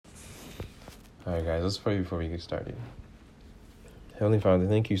All right, guys, let's pray before we get started. Heavenly Father,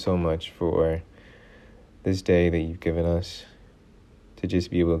 thank you so much for this day that you've given us to just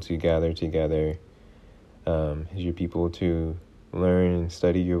be able to gather together as your people to learn and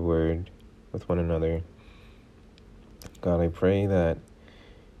study your word with one another. God, I pray that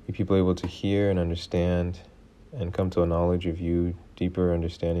your people are able to hear and understand and come to a knowledge of you, deeper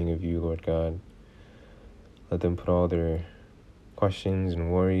understanding of you, Lord God. Let them put all their questions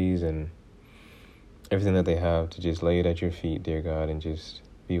and worries and everything that they have to just lay it at your feet, dear God, and just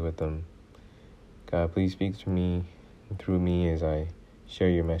be with them. God, please speak to me and through me as I share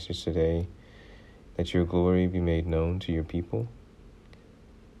your message today, that your glory be made known to your people,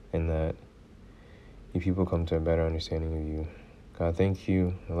 and that your people come to a better understanding of you. God, thank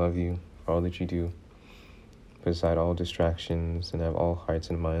you. I love you for all that you do. Put aside all distractions and have all hearts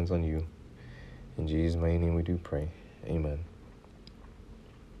and minds on you. In Jesus' mighty name we do pray. Amen.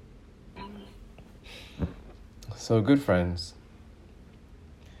 So, good friends,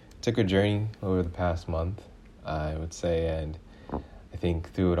 took a journey over the past month, I would say, and I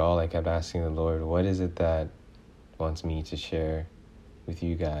think through it all I kept asking the Lord, what is it that wants me to share with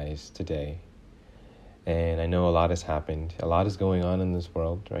you guys today? And I know a lot has happened. A lot is going on in this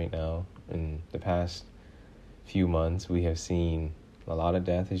world right now. In the past few months, we have seen a lot of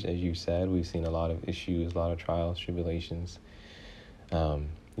death, as you said. We've seen a lot of issues, a lot of trials, tribulations.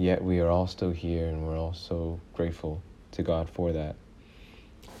 Yet we are all still here, and we're all so grateful to God for that.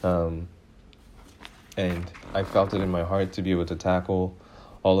 And I felt it in my heart to be able to tackle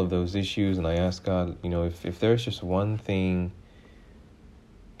all of those issues. And I asked God, if there's just one thing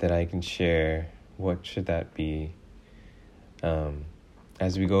that I can share, what should that be?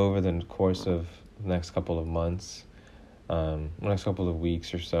 As we go over the course of the next couple of months, next couple of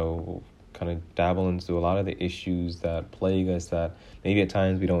weeks or so, we'll kind of dabble into a lot of the issues that plague us that maybe at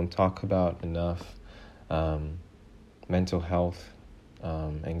times we don't talk about enough. Mental health,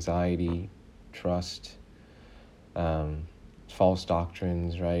 anxiety, trust, false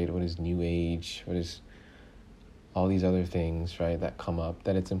doctrines, right? What is New Age? What is all these other things, right, that come up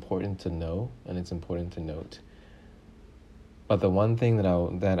that it's important to know and it's important to note. But the one thing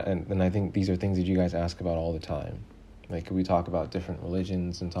and I think these are things that you guys ask about all the time. Like, we talk about different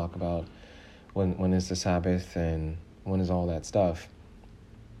religions and talk about when is the Sabbath and when is all that stuff.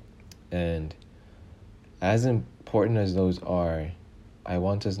 And as important as those are, I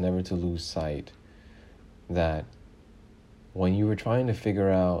want us never to lose sight that when you were trying to figure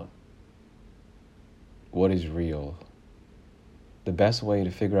out what is real, the best way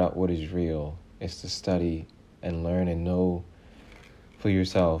to figure out what is real is to study and learn and know for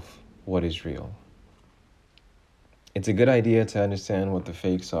yourself what is real. It's a good idea to understand what the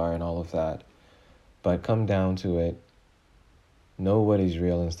fakes are and all of that, but come down to it, know what is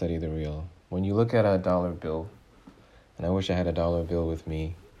real and study the real. When you look at a dollar bill, and I wish I had a dollar bill with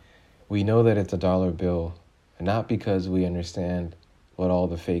me, we know that it's a dollar bill, not because we understand what all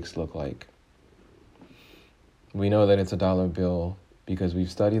the fakes look like. We know that it's a dollar bill because we've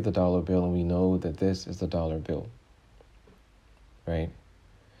studied the dollar bill and we know that this is the dollar bill, right?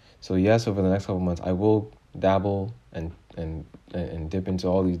 So yes, over the next couple months, I will dabble and dip into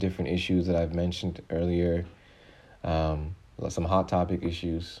all these different issues that I've mentioned earlier, some hot topic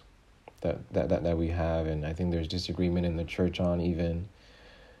issues that we have, and I think there's disagreement in the church on even.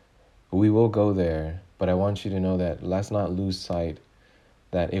 We will go there, but I want you to know that let's not lose sight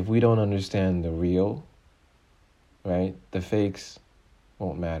that if we don't understand the real, right, the fakes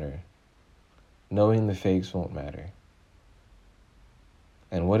won't matter. Knowing the fakes won't matter.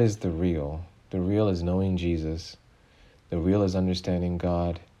 And what is the real? The real is knowing Jesus. The real is understanding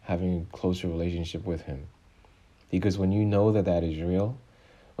God, having a closer relationship with him. Because when you know that that is real,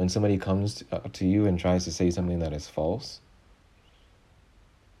 when somebody comes to you and tries to say something that is false,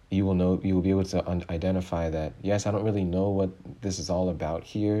 you will be able to identify that, yes, I don't really know what this is all about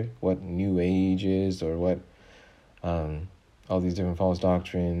here, what New Age is, or what all these different false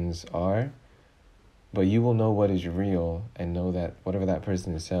doctrines are, but you will know what is real and know that whatever that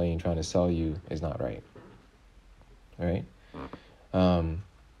person is selling and trying to sell you is not right. Right? And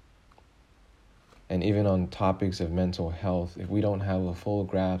even on topics of mental health, if we don't have a full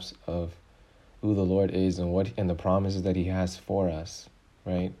grasp of who the Lord is and the promises that he has for us,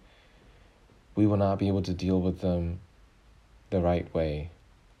 right, we will not be able to deal with them the right way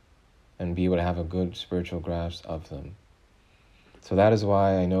and be able to have a good spiritual grasp of them. So that is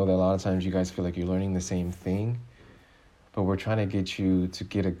why I know that a lot of times you guys feel like you're learning the same thing, but we're trying to get you to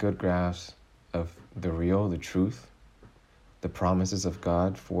get a good grasp of the real, the truth, the promises of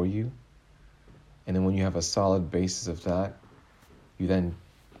God for you. And then when you have a solid basis of that, you then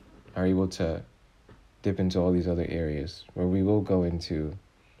are able to dip into all these other areas where we will go into.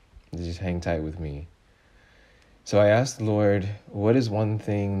 Just hang tight with me. So I asked the Lord, what is one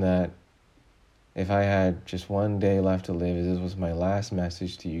thing that, if I had just one day left to live, if this was my last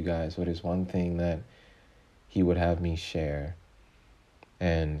message to you guys, what is one thing that he would have me share?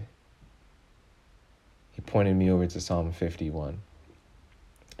 And he pointed me over to Psalm 51.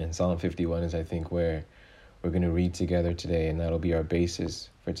 And Psalm 51 is, I think, where we're going to read together today, and that'll be our basis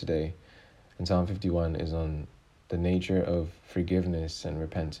for today. And Psalm 51 is on the nature of forgiveness and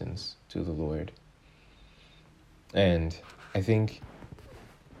repentance to the Lord. And I think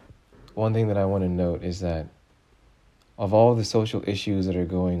one thing that I want to note is that of all the social issues that are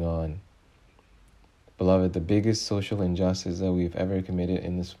going on, beloved, the biggest social injustice that we've ever committed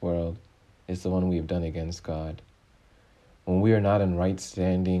in this world is the one we've done against God. When we are not in right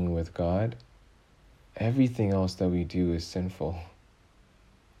standing with God, everything else that we do is sinful.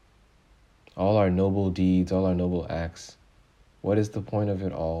 All our noble deeds, all our noble acts, what is the point of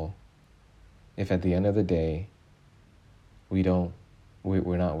it all if at the end of the day we're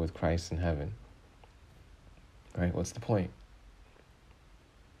not with Christ in heaven? Right? What's the point?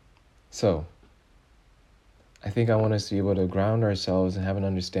 So, I think I want us to be able to ground ourselves and have an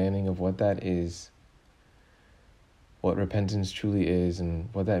understanding of what that is, what repentance truly is, and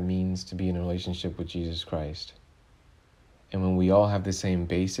what that means to be in a relationship with Jesus Christ. And when we all have the same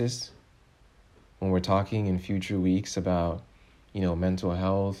basis, when we're talking in future weeks about, mental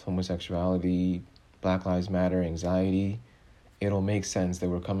health, homosexuality, Black Lives Matter, anxiety, it'll make sense that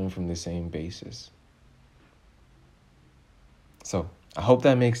we're coming from the same basis. So I hope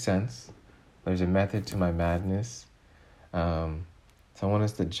that makes sense. There's a method to my madness. So I want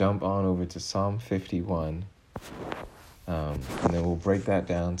us to jump on over to Psalm 51. And then we'll break that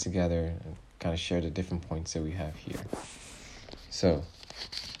down together and kind of share the different points that we have here. So,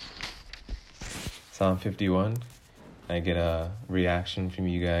 Psalm 51. I get a reaction from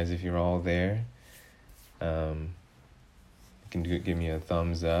you guys if you're all there. You can give me a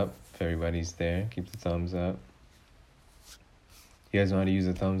thumbs up if everybody's there. Keep the thumbs up. You guys know how to use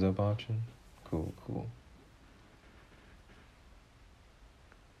the thumbs up option? Cool.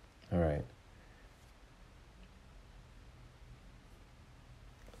 All right.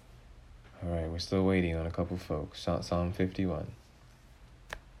 All right, we're still waiting on a couple folks. Psalm 51.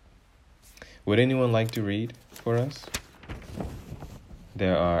 Would anyone like to read for us?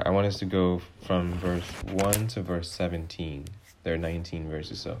 I want us to go from verse 1 to verse 17. There are 19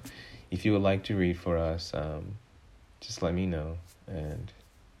 verses, so if you would like to read for us, just let me know and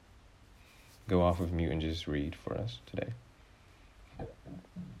go off of mute and just read for us today.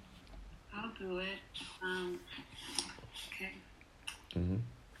 I'll do it. Okay. Mm-hmm.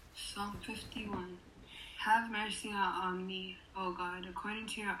 Psalm 51. Have mercy on me, O God, according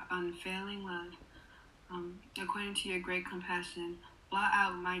to your unfailing love, according to your great compassion. Blot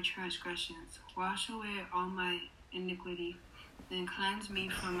out my transgressions. Wash away all my iniquity, and cleanse me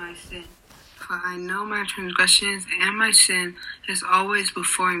from my sin. For I know my transgressions, and my sin is always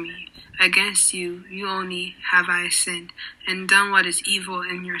before me. Against you only have I sinned, and done what is evil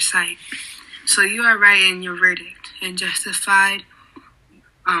in your sight. So you are right in your verdict, and justified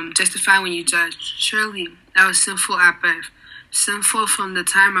when you judge. Surely I was sinful at birth, sinful from the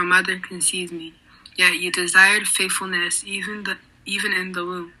time my mother conceived me. Yet you desired faithfulness even in the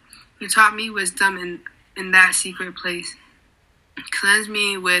womb. You taught me wisdom in that secret place. Cleanse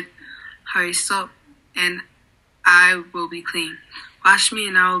me with hyssop, and I will be clean. Wash me,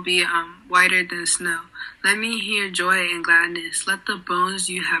 and I will be whiter than snow. Let me hear joy and gladness. Let the bones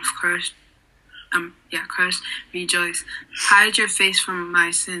you have crushed rejoice. Hide your face from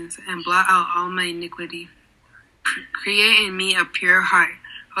my sins, and blot out all my iniquity. Create in me a pure heart,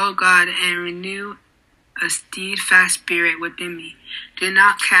 O God, and renew a steadfast spirit within me. Do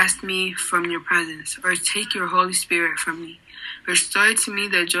not cast me from your presence, or take your Holy Spirit from me. Restore to me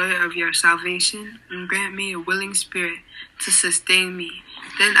the joy of your salvation, and grant me a willing spirit to sustain me.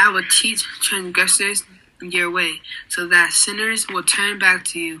 Then I will teach transgressors your way, so that sinners will turn back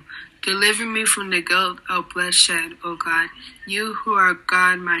to you. Deliver me from the guilt of bloodshed, O God, you who are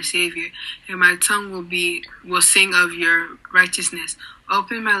God, my Savior, and my tongue will sing of your righteousness.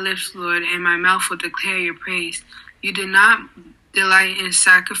 Open my lips, Lord, and my mouth will declare your praise. You do not delight in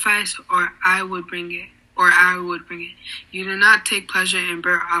sacrifice, or I would bring it. You do not take pleasure in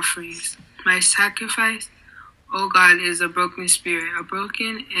burnt offerings. My sacrifice, O God, is a broken spirit, a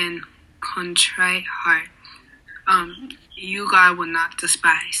broken and contrite heart. You, God, will not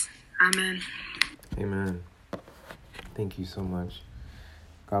despise. Amen. Amen. Thank you so much.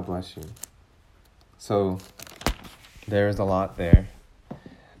 God bless you. So, there's a lot there.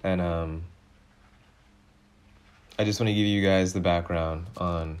 And I just want to give you guys the background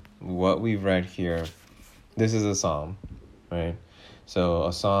on what we've read here. This is a psalm, right? So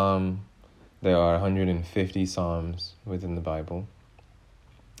a psalm, there are 150 psalms within the Bible,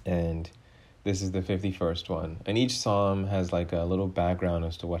 and this is the 51st one. And each psalm has like a little background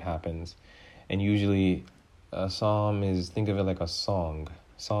as to what happens. And usually a psalm is, think of it like a song,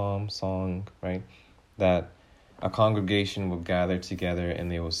 song, right? That a congregation will gather together and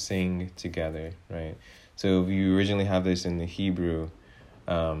they will sing together, right? So if you originally have this in the Hebrew,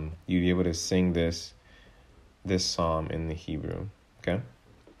 you'd be able to sing this psalm in the Hebrew, okay?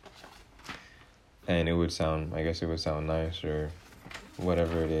 And it would sound, I guess it would sound nice or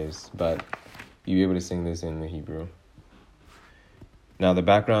whatever it is, but you'd be able to sing this in the Hebrew. Now, the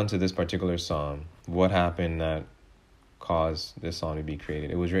background to this particular psalm, what happened that caused this song to be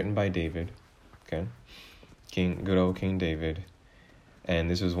created? It was written by David, okay? Good old King David.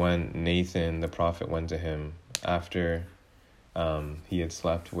 And this was when Nathan, the prophet, went to him after he had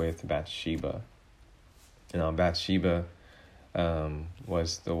slept with Bathsheba. And Bathsheba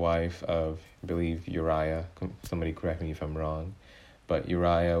was the wife of, I believe, Uriah. Somebody correct me if I'm wrong. But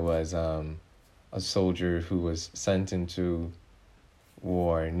Uriah was a soldier who was sent into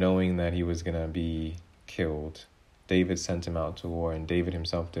war knowing that he was going to be killed. David sent him out to war, and David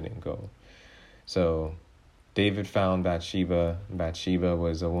himself didn't go. So David found Bathsheba. Bathsheba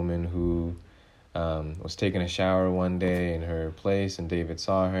was a woman who was taking a shower one day in her place, and David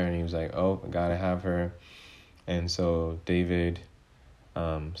saw her, and he was like, oh, I gotta have her. And so David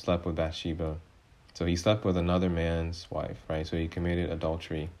slept with Bathsheba. So he slept with another man's wife, right? So he committed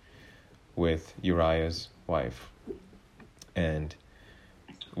adultery with Uriah's wife. And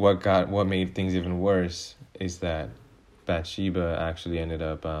what made things even worse is that Bathsheba actually ended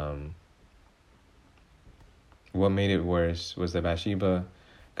up, what made it worse was that Bathsheba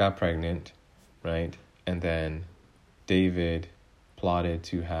got pregnant, right? And then David plotted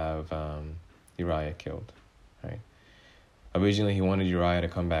to have Uriah killed, right? Originally, he wanted Uriah to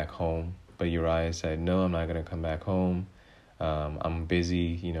come back home, but Uriah said, no, I'm not going to come back home. I'm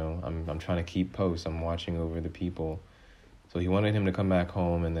busy, I'm trying to keep post. I'm watching over the people. So he wanted him to come back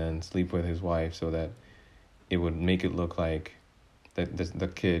home and then sleep with his wife so that it would make it look like that the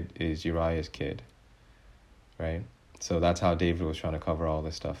kid is Uriah's kid, right? So that's how David was trying to cover all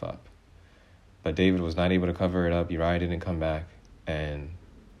this stuff up. But David was not able to cover it up. Uriah didn't come back. And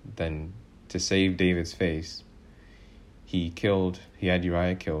then to save David's face, he had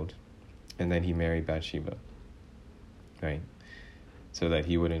Uriah killed, and then he married Bathsheba, right? So that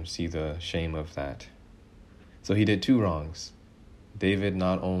he wouldn't see the shame of that. So he did two wrongs. David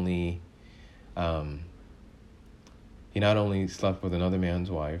not only slept with another man's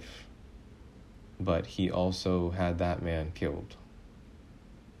wife, but he also had that man killed.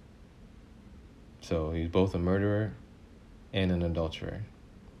 So he's both a murderer and an adulterer,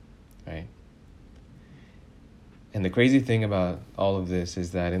 right? And the crazy thing about all of this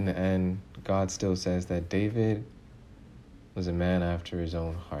is that in the end, God still says that David was a man after his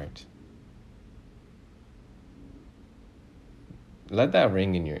own heart. Let that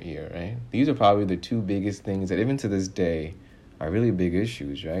ring in your ear, right? These are probably the two biggest things that even to this day are really big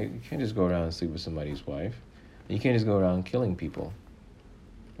issues, right? You can't just go around and sleep with somebody's wife. You can't just go around killing people,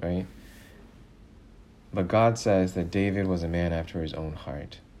 right? But God says that David was a man after his own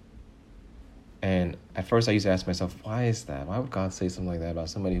heart. And at first I used to ask myself, why is that? Why would God say something like that about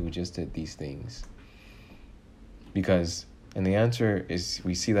somebody who just did these things? And the answer is,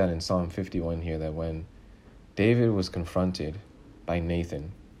 we see that in Psalm 51 here, that when David was confronted by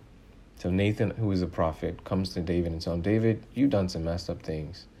Nathan, so Nathan, who is a prophet, comes to David and tells him, David, you've done some messed up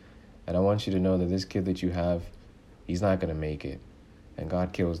things. And I want you to know that this kid that you have, he's not going to make it. And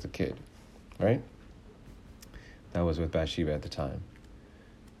God kills the kid, right? That was with Bathsheba at the time.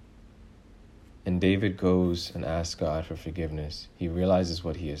 And David goes and asks God for forgiveness. He realizes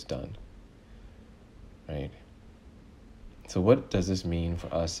what he has done, right? So what does this mean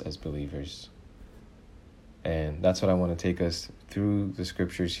for us as believers? And that's what I want to take us through the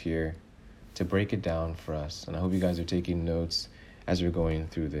scriptures here to break it down for us. And I hope you guys are taking notes as we're going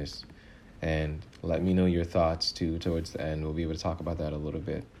through this. And let me know your thoughts too towards the end. We'll be able to talk about that a little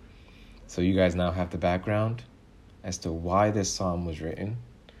bit. So you guys now have the background as to why this psalm was written,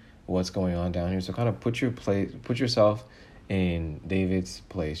 what's going on down here. So kind of put yourself in David's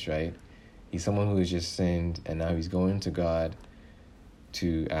place, right? He's someone who has just sinned, and now he's going to God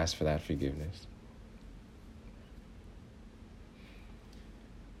to ask for that forgiveness.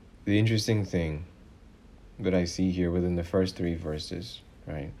 The interesting thing that I see here within the first 3 verses,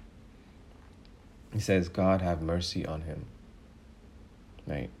 right? He says, God have mercy on him,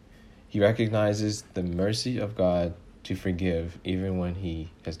 right? He recognizes the mercy of God to forgive even when he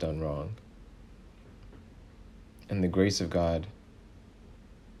has done wrong, and the grace of God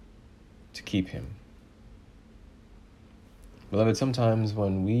to keep him. Beloved, sometimes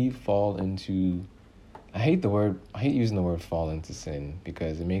when we fall into, I hate using the word fall into sin,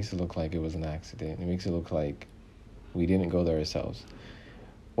 because it makes it look like it was an accident. It makes it look like we didn't go there ourselves.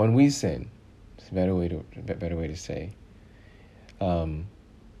 When we sin, it's a better way to say,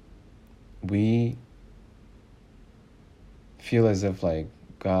 we feel as if like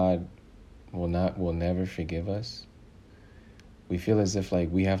God will never forgive us. We feel as if like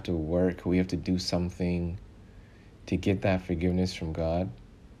we have to do something to get that forgiveness from God.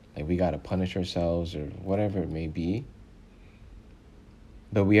 Like we got to punish ourselves or whatever it may be.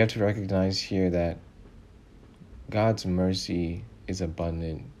 But we have to recognize here that God's mercy is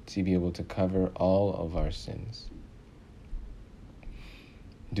abundant to be able to cover all of our sins.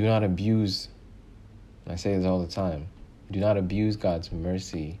 Do not abuse, I say this all the time, do not abuse God's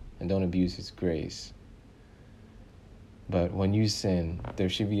mercy and don't abuse his grace. But when you sin,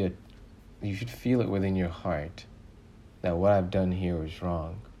 you should feel it within your heart that what I've done here is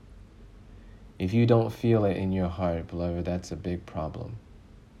wrong. If you don't feel it in your heart, beloved, that's a big problem,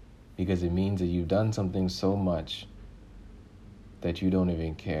 because it means that you've done something so much that you don't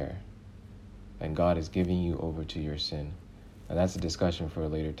even care, and God is giving you over to your sin. And that's a discussion for a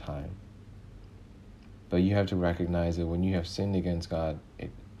later time. But you have to recognize that when you have sinned against God,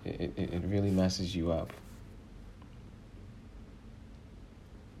 it really messes you up.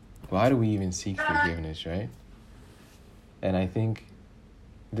 Why do we even seek forgiveness, right? And I think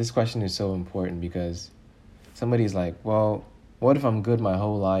this question is so important, because somebody's like, well, what if I'm good my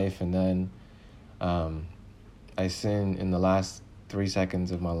whole life and then I sin in the last 3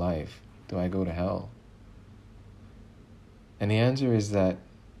 seconds of my life? Do I go to hell? And the answer is that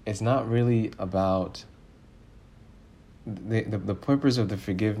it's not really about, the purpose of the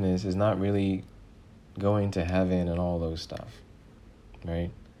forgiveness is not really going to heaven and all those stuff,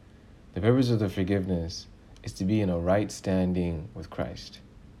 right? The purpose of the forgiveness is to be in a right standing with Christ.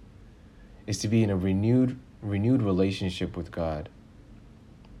 It's to be in a renewed relationship with God.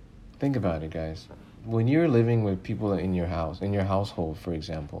 Think about it, guys. When you're living with people in your household, for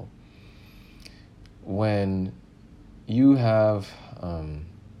example, when you have,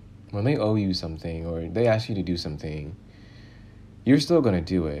 when they owe you something or they ask you to do something, you're still going to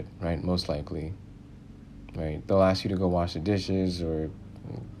do it, right? Most likely, right? They'll ask you to go wash the dishes or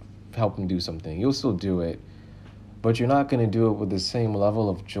help them do something. You'll still do it, but you're not going to do it with the same level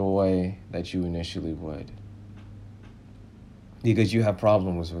of joy that you initially would, because you have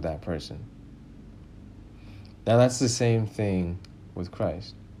problems with that person. Now, that's the same thing with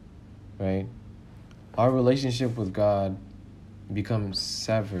Christ, right? Our relationship with God becomes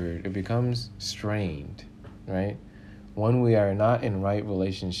severed. It becomes strained, right? When we are not in right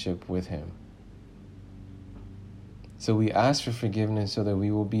relationship with him. So we ask for forgiveness so that we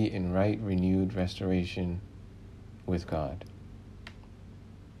will be in right, renewed restoration with God.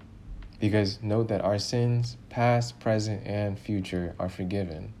 Because note that our sins, past, present, and future, are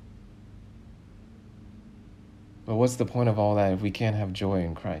forgiven. But what's the point of all that if we can't have joy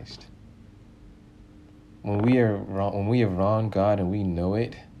in Christ? When we have wronged God and we know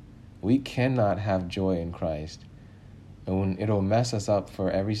it, we cannot have joy in Christ. And it'll mess us up for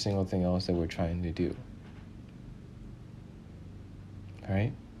every single thing else that we're trying to do. All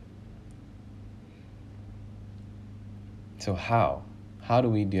right? So how? How do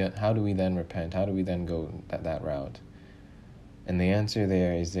we then repent? How do we then go that route? And the answer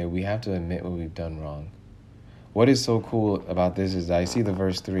there is that we have to admit what we've done wrong. What is so cool about this is that I see the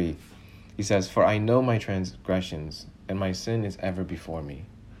verse 3. He says, "For I know my transgressions, and my sin is ever before me."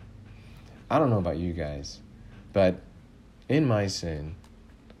 I don't know about you guys, but in my sin,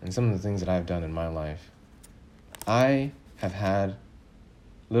 and some of the things that I've done in my life, I have had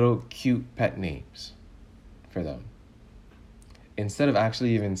little cute pet names for them. Instead of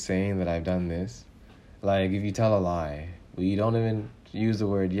actually even saying that I've done this, like if you tell a lie, we don't even use the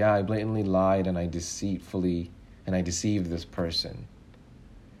word, yeah, I blatantly lied and I deceived this person,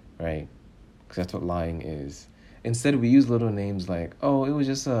 right? Because that's what lying is. Instead, we use little names like, oh, it was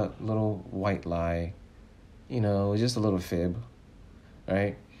just a little white lie. It was just a little fib,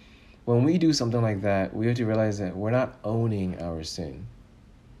 right? When we do something like that, we have to realize that we're not owning our sin.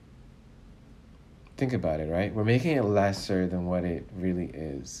 Think about it, right? We're making it lesser than what it really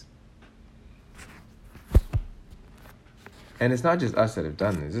is. And it's not just us that have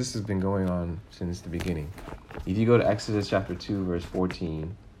done this. This has been going on since the beginning. If you go to Exodus chapter 2, verse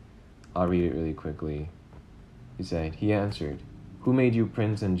 14, I'll read it really quickly. He said, "He answered, Who made you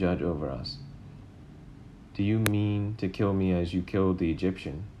prince and judge over us? Do you mean to kill me as you killed the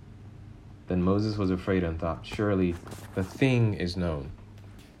Egyptian?" Then Moses was afraid and thought, "Surely the thing is known."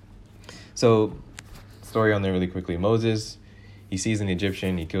 So, story on there really quickly. Moses, he sees an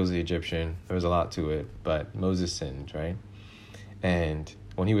Egyptian, he kills the Egyptian. There was a lot to it, but Moses sinned, right? And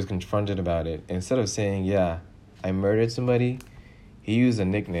when he was confronted about it, instead of saying, "Yeah, I murdered somebody," he used a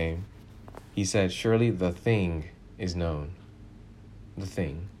nickname. He said, "Surely the thing is known." The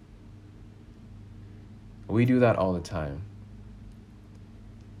thing. We do that all the time.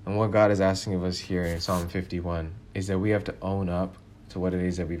 And what God is asking of us here in Psalm 51 is that we have to own up to what it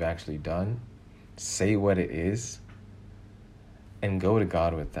is that we've actually done, say what it is, and go to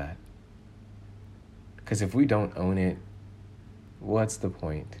God with that. Because if we don't own it, what's the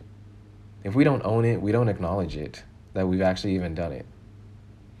point? If we don't own it, we don't acknowledge it, that we've actually even done it.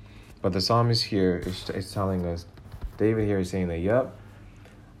 But the psalmist here is telling us, David here is saying that, yep,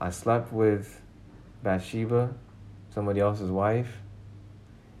 I slept with Bathsheba, somebody else's wife,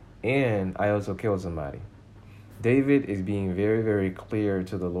 and I also killed somebody. David is being very, very clear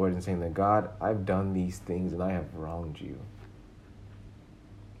to the Lord and saying that, God, I've done these things and I have wronged you.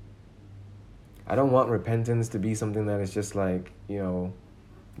 I don't want repentance to be something that is just like,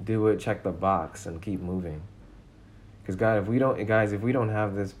 do it, check the box, and keep moving. Because God, if we don't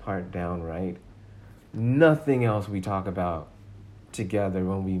have this part down right, nothing else we talk about together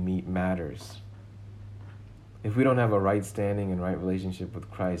when we meet matters. If we don't have a right standing and right relationship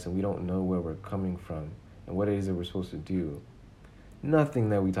with Christ, and we don't know where we're coming from and what it is that we're supposed to do, nothing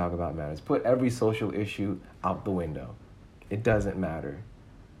that we talk about matters. Put every social issue out the window. It doesn't matter.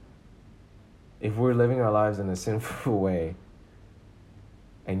 If we're living our lives in a sinful way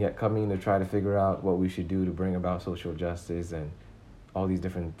and yet coming to try to figure out what we should do to bring about social justice and all these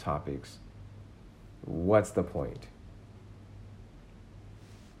different topics, what's the point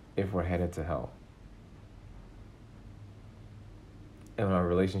if we're headed to hell and our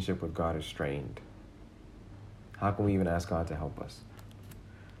relationship with God is strained? How can we even ask God to help us?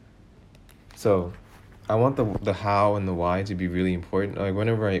 So I want the how and the why to be really important. Like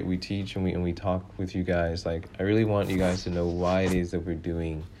whenever we teach and we talk with you guys, like I really want you guys to know why it is that we're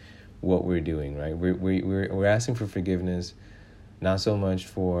doing what we're doing, right? We're asking for forgiveness, not so much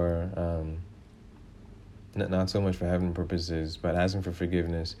for not so much for heaven purposes, but asking for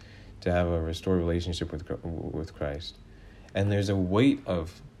forgiveness to have a restored relationship with Christ. And there's a weight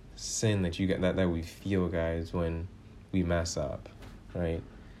of sin that you get that we feel, guys, when we mess up, right?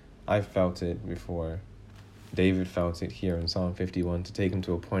 I've felt it before. David felt it here in Psalm 51 to take him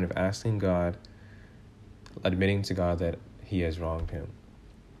to a point of asking God, admitting to God that he has wronged him.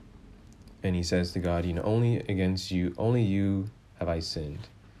 And he says to God, only against you, only you have I sinned.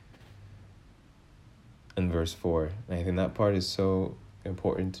 In verse 4. And I think that part is so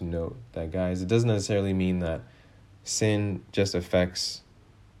important to note that, guys, it doesn't necessarily mean that sin just affects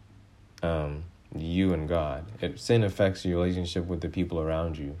you and God. Sin affects your relationship with the people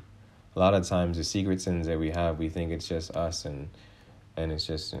around you. A lot of times the secret sins that we have, we think it's just us and it's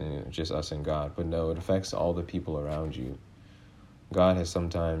just us and God. But no, it affects all the people around you. God has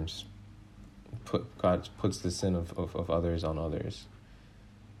sometimes puts the sin of others on others.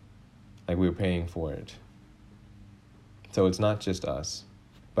 Like we're paying for it. So it's not just us.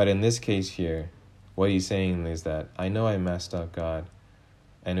 But in this case here, what he's saying is that I know I messed up, God.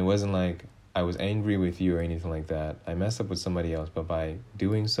 And it wasn't like I was angry with you or anything like that. I messed up with somebody else. But by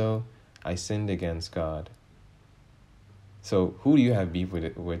doing so, I sinned against God. So who do you have beef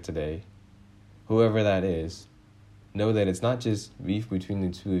with today? Whoever that is, know that it's not just beef between the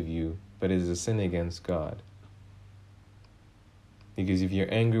two of you, but it is a sin against God. Because if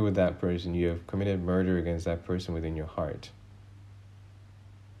you're angry with that person, you have committed murder against that person within your heart.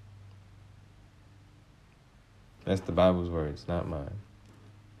 That's the Bible's words, not mine.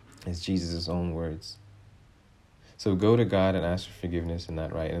 It's Jesus' own words. So go to God and ask for forgiveness in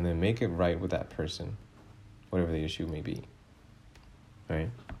that right, and then make it right with that person, whatever the issue may be. Right?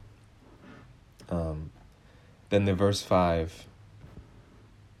 Then the verse 5,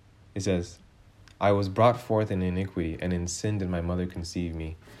 it says, I was brought forth in iniquity, and in sin did my mother conceive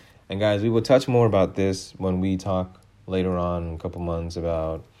me. And guys, we will touch more about this when we talk later on in a couple months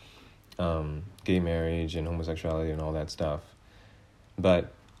about gay marriage and homosexuality and all that stuff.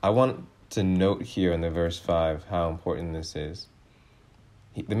 But I want to note here in the verse 5 how important this is.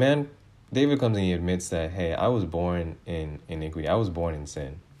 David comes and he admits that, hey, I was born in iniquity. I was born in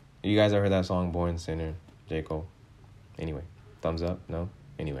sin. You guys ever heard that song, Born Sinner, J. Cole? Anyway, thumbs up? No?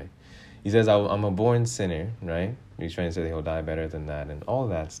 Anyway. He says, I'm a born sinner, right? He's trying to say that he'll die better than that and all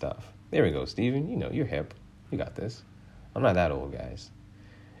that stuff. There we go, Steven. You're hip. You got this. I'm not that old, guys.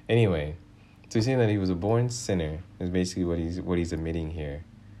 Anyway, so he's saying that he was a born sinner is basically what he's admitting here.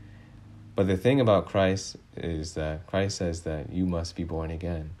 But the thing about Christ is that Christ says that you must be born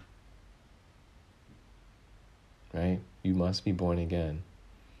again. Right? You must be born again.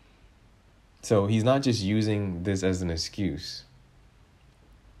 So he's not just using this as an excuse.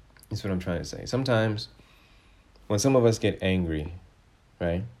 That's what I'm trying to say. Sometimes when some of us get angry,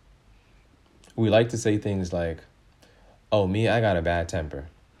 right? We like to say things like, oh, me, I got a bad temper.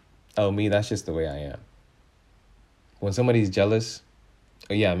 Oh, me, that's just the way I am. When somebody's jealous,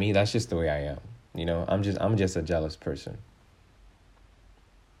 oh yeah, me, that's just the way I am. You know, I'm just a jealous person.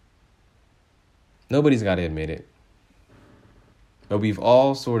 Nobody's got to admit it. But we've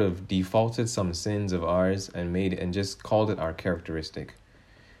all sort of defaulted some sins of ours and just called it our characteristic.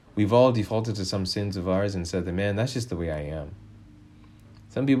 We've all defaulted to some sins of ours and said that, man, that's just the way I am.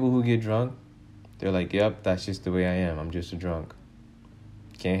 Some people who get drunk, they're like, yep, that's just the way I am. I'm just a drunk.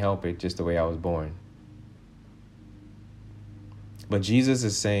 Can't help it, just the way I was born. But Jesus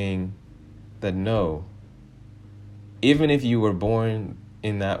is saying that no, even if you were born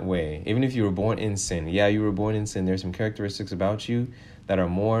in that way, even if you were born in sin, yeah, you were born in sin, there's some characteristics about you that are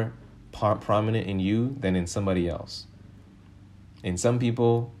more prominent in you than in somebody else. In some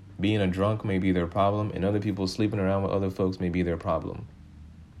people, being a drunk may be their problem, and other people sleeping around with other folks may be their problem.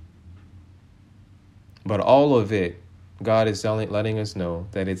 But all of it, God is letting us know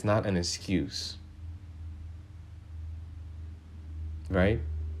that it's not an excuse. Right?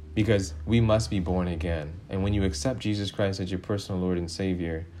 Because we must be born again. And when you accept Jesus Christ as your personal Lord and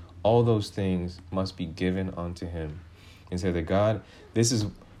Savior, all those things must be given unto him. And say that God, these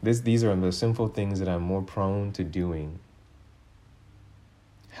are the sinful things that I'm more prone to doing.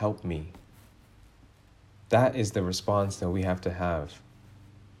 Help me. That is the response that we have to have.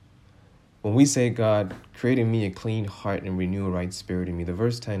 When we say, God, create in me a clean heart and renew a right spirit in me, the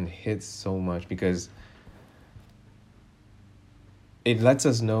verse 10 hits so much because it lets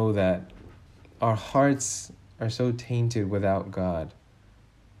us know that our hearts are so tainted without God.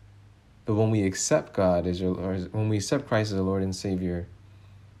 But when we accept God when we accept Christ as our Lord and Savior,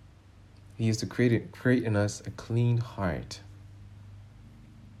 he is to create in us a clean heart.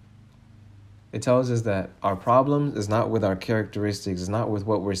 It tells us that our problem is not with our characteristics, it's not with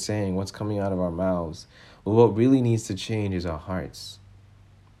what we're saying, what's coming out of our mouths. But what really needs to change is our hearts.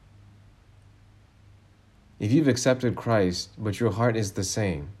 If you've accepted Christ, but your heart is the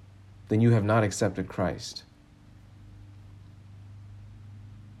same, then you have not accepted Christ.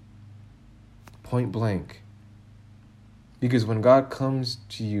 Point blank. Because when God comes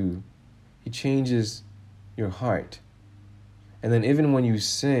to you, he changes your heart. And then even when you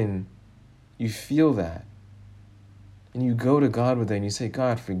sin, you feel that. And you go to God with it and you say,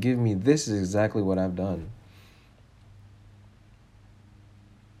 God, forgive me. This is exactly what I've done.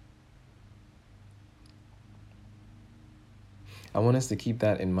 I want us to keep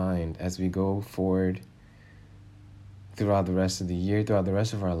that in mind as we go forward throughout the rest of the year, throughout the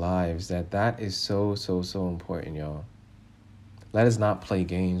rest of our lives, that is so, so, so important, y'all. Let us not play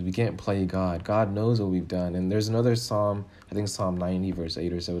games. We can't play God. God knows what we've done. And there's another Psalm, I think Psalm 90, verse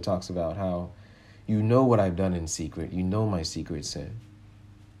 8 or so, it talks about how you know what I've done in secret. You know my secret sin.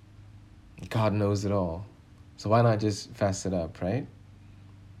 God knows it all. So why not just fess it up, right?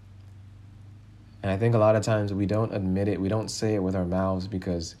 And I think a lot of times we don't admit it. We don't say it with our mouths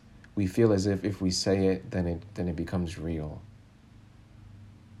because we feel as if we say it, then it becomes real.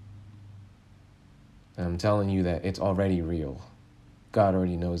 And I'm telling you that it's already real. God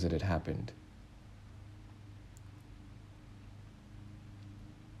already knows that it happened.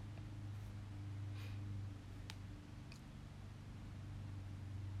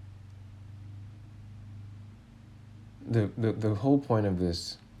 The whole point of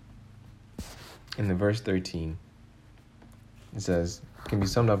this, in the verse 13, it says, can be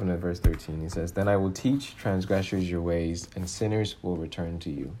summed up in the verse 13. It says, then I will teach transgressors your ways, and sinners will return to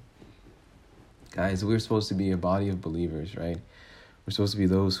you. Guys, we're supposed to be a body of believers, right? We're supposed to be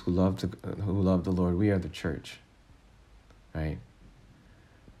those who love the Lord. We are the church, right?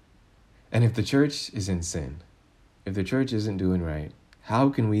 And if the church is in sin, if the church isn't doing right, how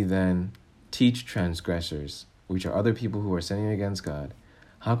can we then teach transgressors, which are other people who are sinning against God?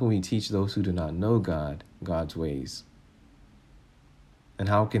 How can we teach those who do not know God, God's ways? And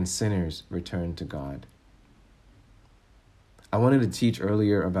how can sinners return to God? I wanted to teach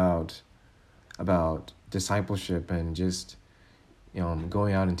earlier about discipleship and just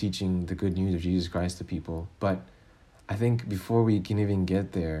going out and teaching the good news of Jesus Christ to people. But I think before we can even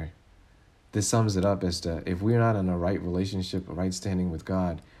get there, this sums it up as to if we're not in a right relationship, a right standing with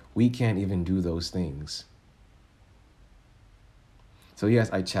God, we can't even do those things. So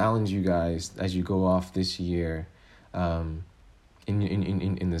yes, I challenge you guys as you go off this year, in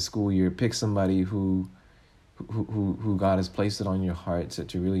the school year, pick somebody who God has placed it on your heart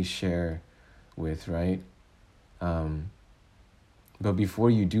to really share with, right? But before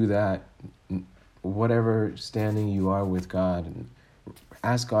you do that, whatever standing you are with God,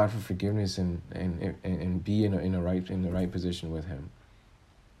 ask God for forgiveness and be in the right position with Him.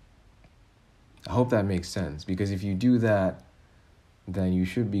 I hope that makes sense, because if you do that, then you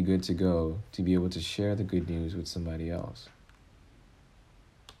should be good to go to be able to share the good news with somebody else.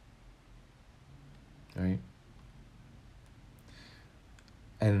 Right?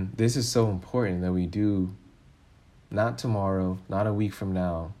 And this is so important that we do, not tomorrow, not a week from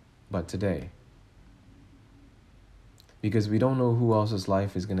now, but today. Because we don't know who else's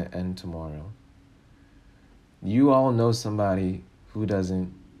life is going to end tomorrow. You all know somebody who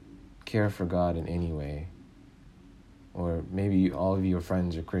doesn't care for God in any way. Or maybe all of your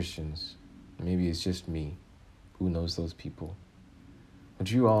friends are Christians. Maybe it's just me who knows those people. But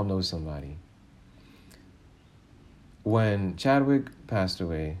you all know somebody. When Chadwick passed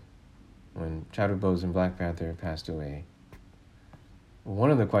away, when Chadwick Boseman, Black Panther, passed away,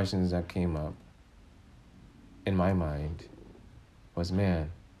 one of the questions that came up in my mind was,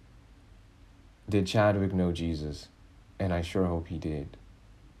 man, did Chadwick know Jesus? And I sure hope he did.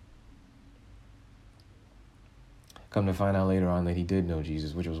 Come to find out later on that he did know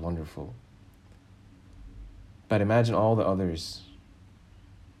Jesus, which was wonderful. But imagine all the others.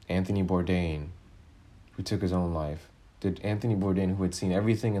 Anthony Bourdain, who took his own life. Did Anthony Bourdain, who had seen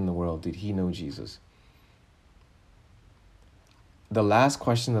everything in the world, did he know Jesus? The last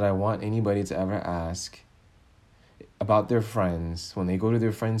question that I want anybody to ever ask about their friends, when they go to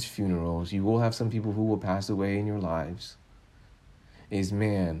their friends' funerals, you will have some people who will pass away in your lives, is,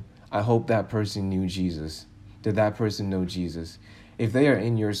 man, I hope that person knew Jesus. Did that person know Jesus? If they are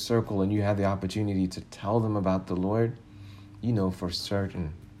in your circle and you have the opportunity to tell them about the Lord, you know for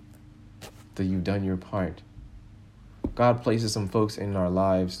certain that you've done your part. God places some folks in our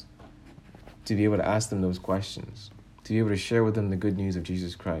lives to be able to ask them those questions, to be able to share with them the good news of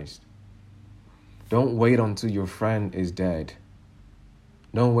Jesus Christ. Don't wait until your friend is dead.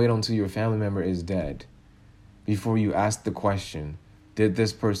 Don't wait until your family member is dead before you ask the question, did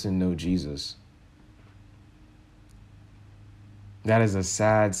this person know Jesus? That is a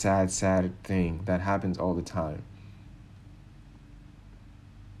sad, sad, sad thing that happens all the time.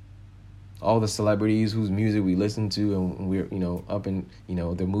 All the celebrities whose music we listen to and we're, up in,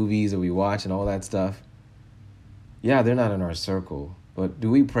 the movies that we watch and all that stuff. Yeah, they're not in our circle, but do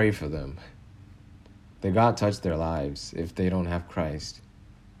we pray for them? That God touch their lives if they don't have Christ?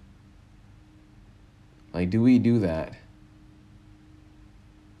 Like, do we do that?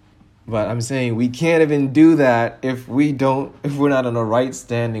 But I'm saying we can't even do that if we're not in a right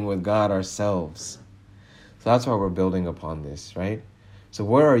standing with God ourselves. So that's why we're building upon this, right? So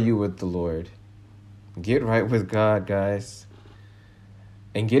where are you with the Lord? Get right with God, guys.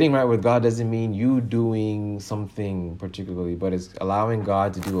 And getting right with God doesn't mean you doing something particularly, but it's allowing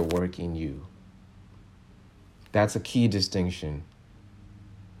God to do a work in you. That's a key distinction.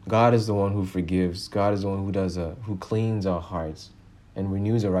 God is the one who forgives. God is the one who cleans our hearts and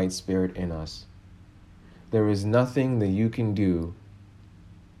renews a right spirit in us. There is nothing that you can do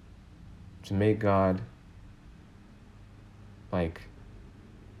to make God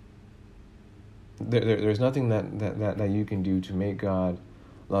there's nothing that you can do to make God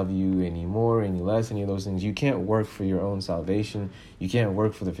love you any more, any less, any of those things. You can't work for your own salvation. You can't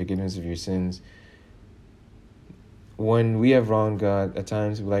work for the forgiveness of your sins. When we have wronged God, at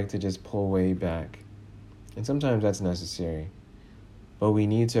times we like to just pull way back. And sometimes that's necessary. But we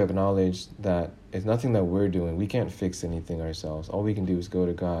need to acknowledge that it's nothing that we're doing. We can't fix anything ourselves. All we can do is go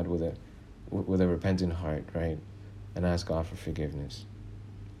to God with a repentant heart, right? And ask God for forgiveness.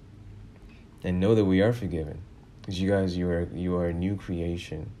 And know that we are forgiven. Because you guys, you are a new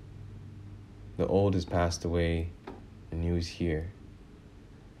creation. The old has passed away, the new is here.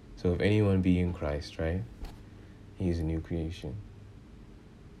 So if anyone be in Christ, right? He is a new creation.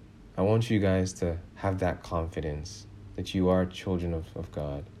 I want you guys to have that confidence that you are children of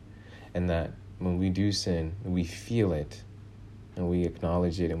God, and that when we do sin, we feel it, and we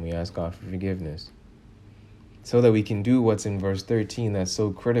acknowledge it, and we ask God for forgiveness, so that we can do what's in verse 13 that's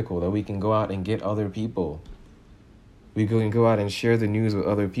so critical, that we can go out and get other people. We can go out and share the news with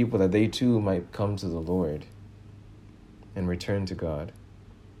other people, that they too might come to the Lord and return to God.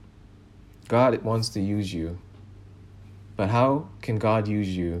 God wants to use you, but how can God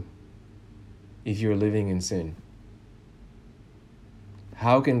use you if you're living in sin?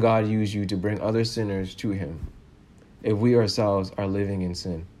 How can God use you to bring other sinners to Him if we ourselves are living in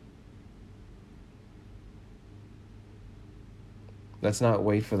sin? Let's not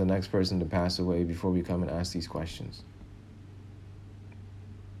wait for the next person to pass away before we come and ask these questions.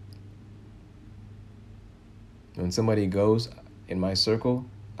 When somebody goes in my circle,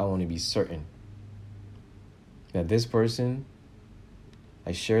 I want to be certain that this person,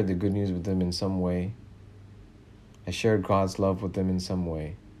 I shared the good news with them in some way. I shared God's love with them in some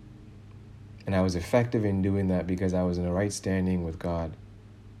way. And I was effective in doing that because I was in the right standing with God.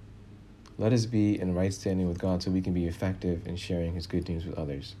 Let us be in right standing with God so we can be effective in sharing his good news with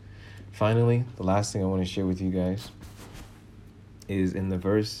others. Finally, the last thing I want to share with you guys is in the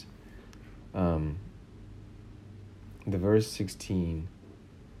verse 16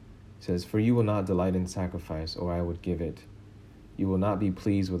 says, "For you will not delight in sacrifice, or I would give it. You will not be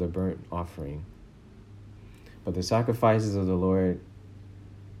pleased with a burnt offering. But the sacrifices of the Lord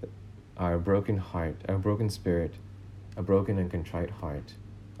are a broken heart, a broken spirit, a broken and contrite heart.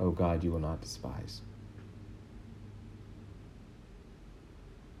 O God, you will not despise."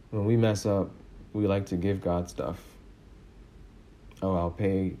 When we mess up, we like to give God stuff. Oh, I'll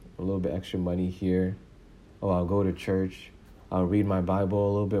pay a little bit extra money here. Oh, I'll go to church. I'll read my Bible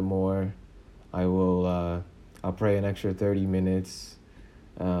a little bit more. I'll pray an extra 30 minutes.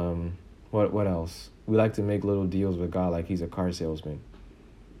 What else? We like to make little deals with God like he's a car salesman,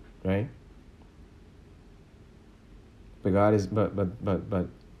 right? But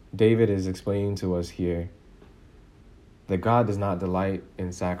David is explaining to us here that God does not delight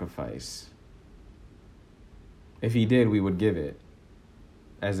in sacrifice. If he did, we would give it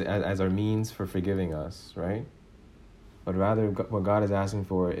as our means for forgiving us, right? But rather, what God is asking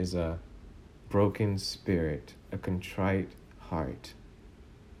for is a broken spirit, a contrite heart.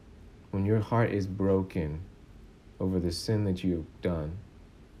 When your heart is broken over the sin that you have done,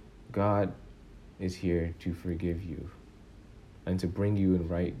 God is here to forgive you and to bring you in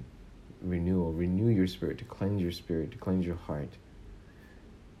right renewal. Renew your spirit, to cleanse your spirit, to cleanse your heart.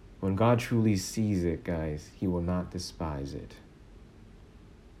 When God truly sees it, guys, he will not despise it.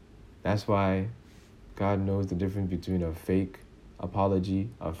 That's why God knows the difference between a fake apology,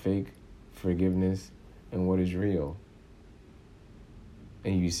 a fake forgiveness, and what is real.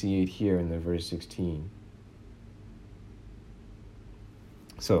 And you see it here in the verse 16.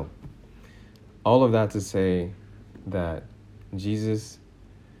 So, all of that to say that Jesus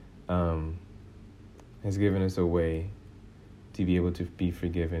has given us a way to be able to be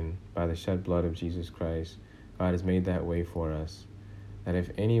forgiven by the shed blood of Jesus Christ. God has made that way for us. That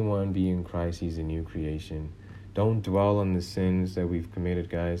if anyone be in Christ, he's a new creation. Don't dwell on the sins that we've committed,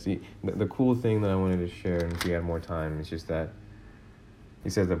 guys. The cool thing that I wanted to share, and if we had more time, is just that he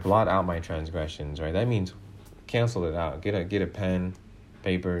says to blot out my transgressions, right? That means cancel it out. Get a pen,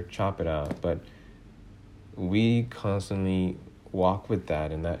 paper, chop it out. But we constantly walk with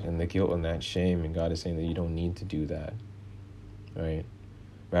that and the guilt and that shame, and God is saying that you don't need to do that, right?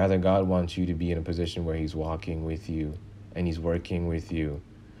 Rather, God wants you to be in a position where he's walking with you and he's working with you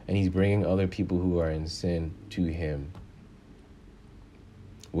and he's bringing other people who are in sin to him.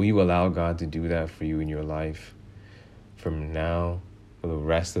 Will you allow God to do that for you in your life from now for the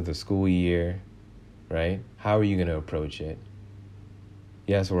rest of the school year, right? How are you going to approach it?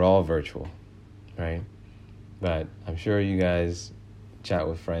 Yes, we're all virtual, right? But I'm sure you guys chat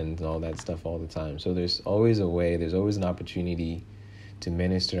with friends and all that stuff all the time. So there's always a way, there's always an opportunity to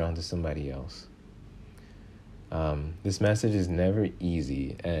minister onto somebody else. This message is never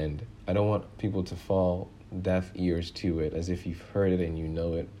easy, and I don't want people to fall deaf ears to it as if you've heard it and you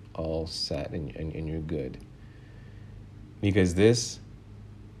know it all set and you're good. Because this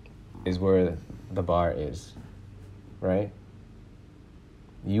is where the bar is, right?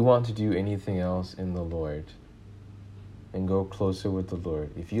 You want to do anything else in the Lord and go closer with the Lord.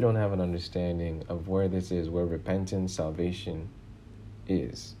 If you don't have an understanding of where this is, where repentance, salvation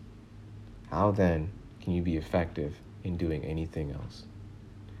is, how then can you be effective in doing anything else?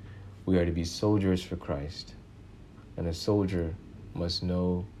 We are to be soldiers for Christ, and a soldier must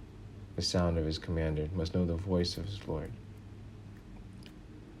know the sound of his commander, must know the voice of his Lord.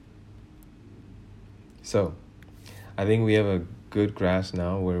 So, I think we have a good grasp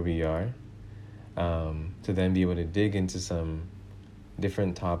now where we are, to then be able to dig into some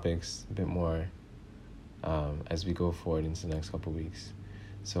different topics a bit more as we go forward into the next couple of weeks.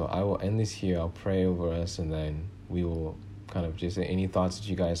 So I will end this here. I'll pray over us, and then we will kind of just say any thoughts that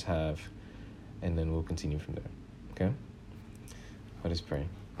you guys have, and then we'll continue from there. Okay? Let us pray.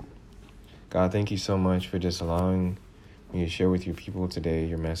 God, thank you so much for just allowing me to share with your people today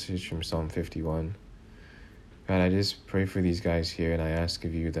your message from Psalm 51. God, I just pray for these guys here, and I ask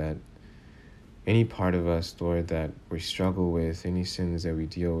of you that any part of us, Lord, that we struggle with, any sins that we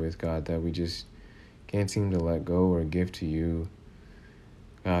deal with, God, that we just can't seem to let go or give to you.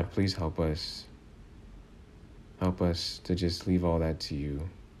 God, please help us. Help us to just leave all that to you.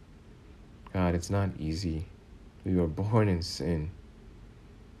 God, it's not easy. We were born in sin.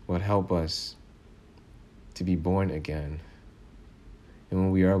 Lord, help us to be born again. And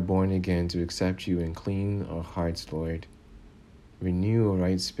when we are born again, to accept you and clean our hearts, Lord. Renew a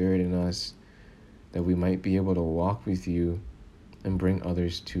right spirit in us, that we might be able to walk with you and bring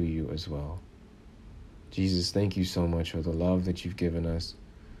others to you as well. Jesus, thank you so much for the love that you've given us.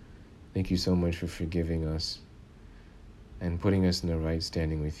 Thank you so much for forgiving us and putting us in the right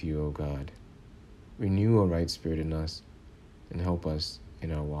standing with you, O God. Renew a right spirit in us and help us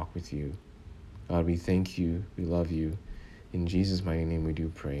in our walk with you. God, we thank you. We love you. In Jesus' mighty name we do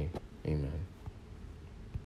pray. Amen.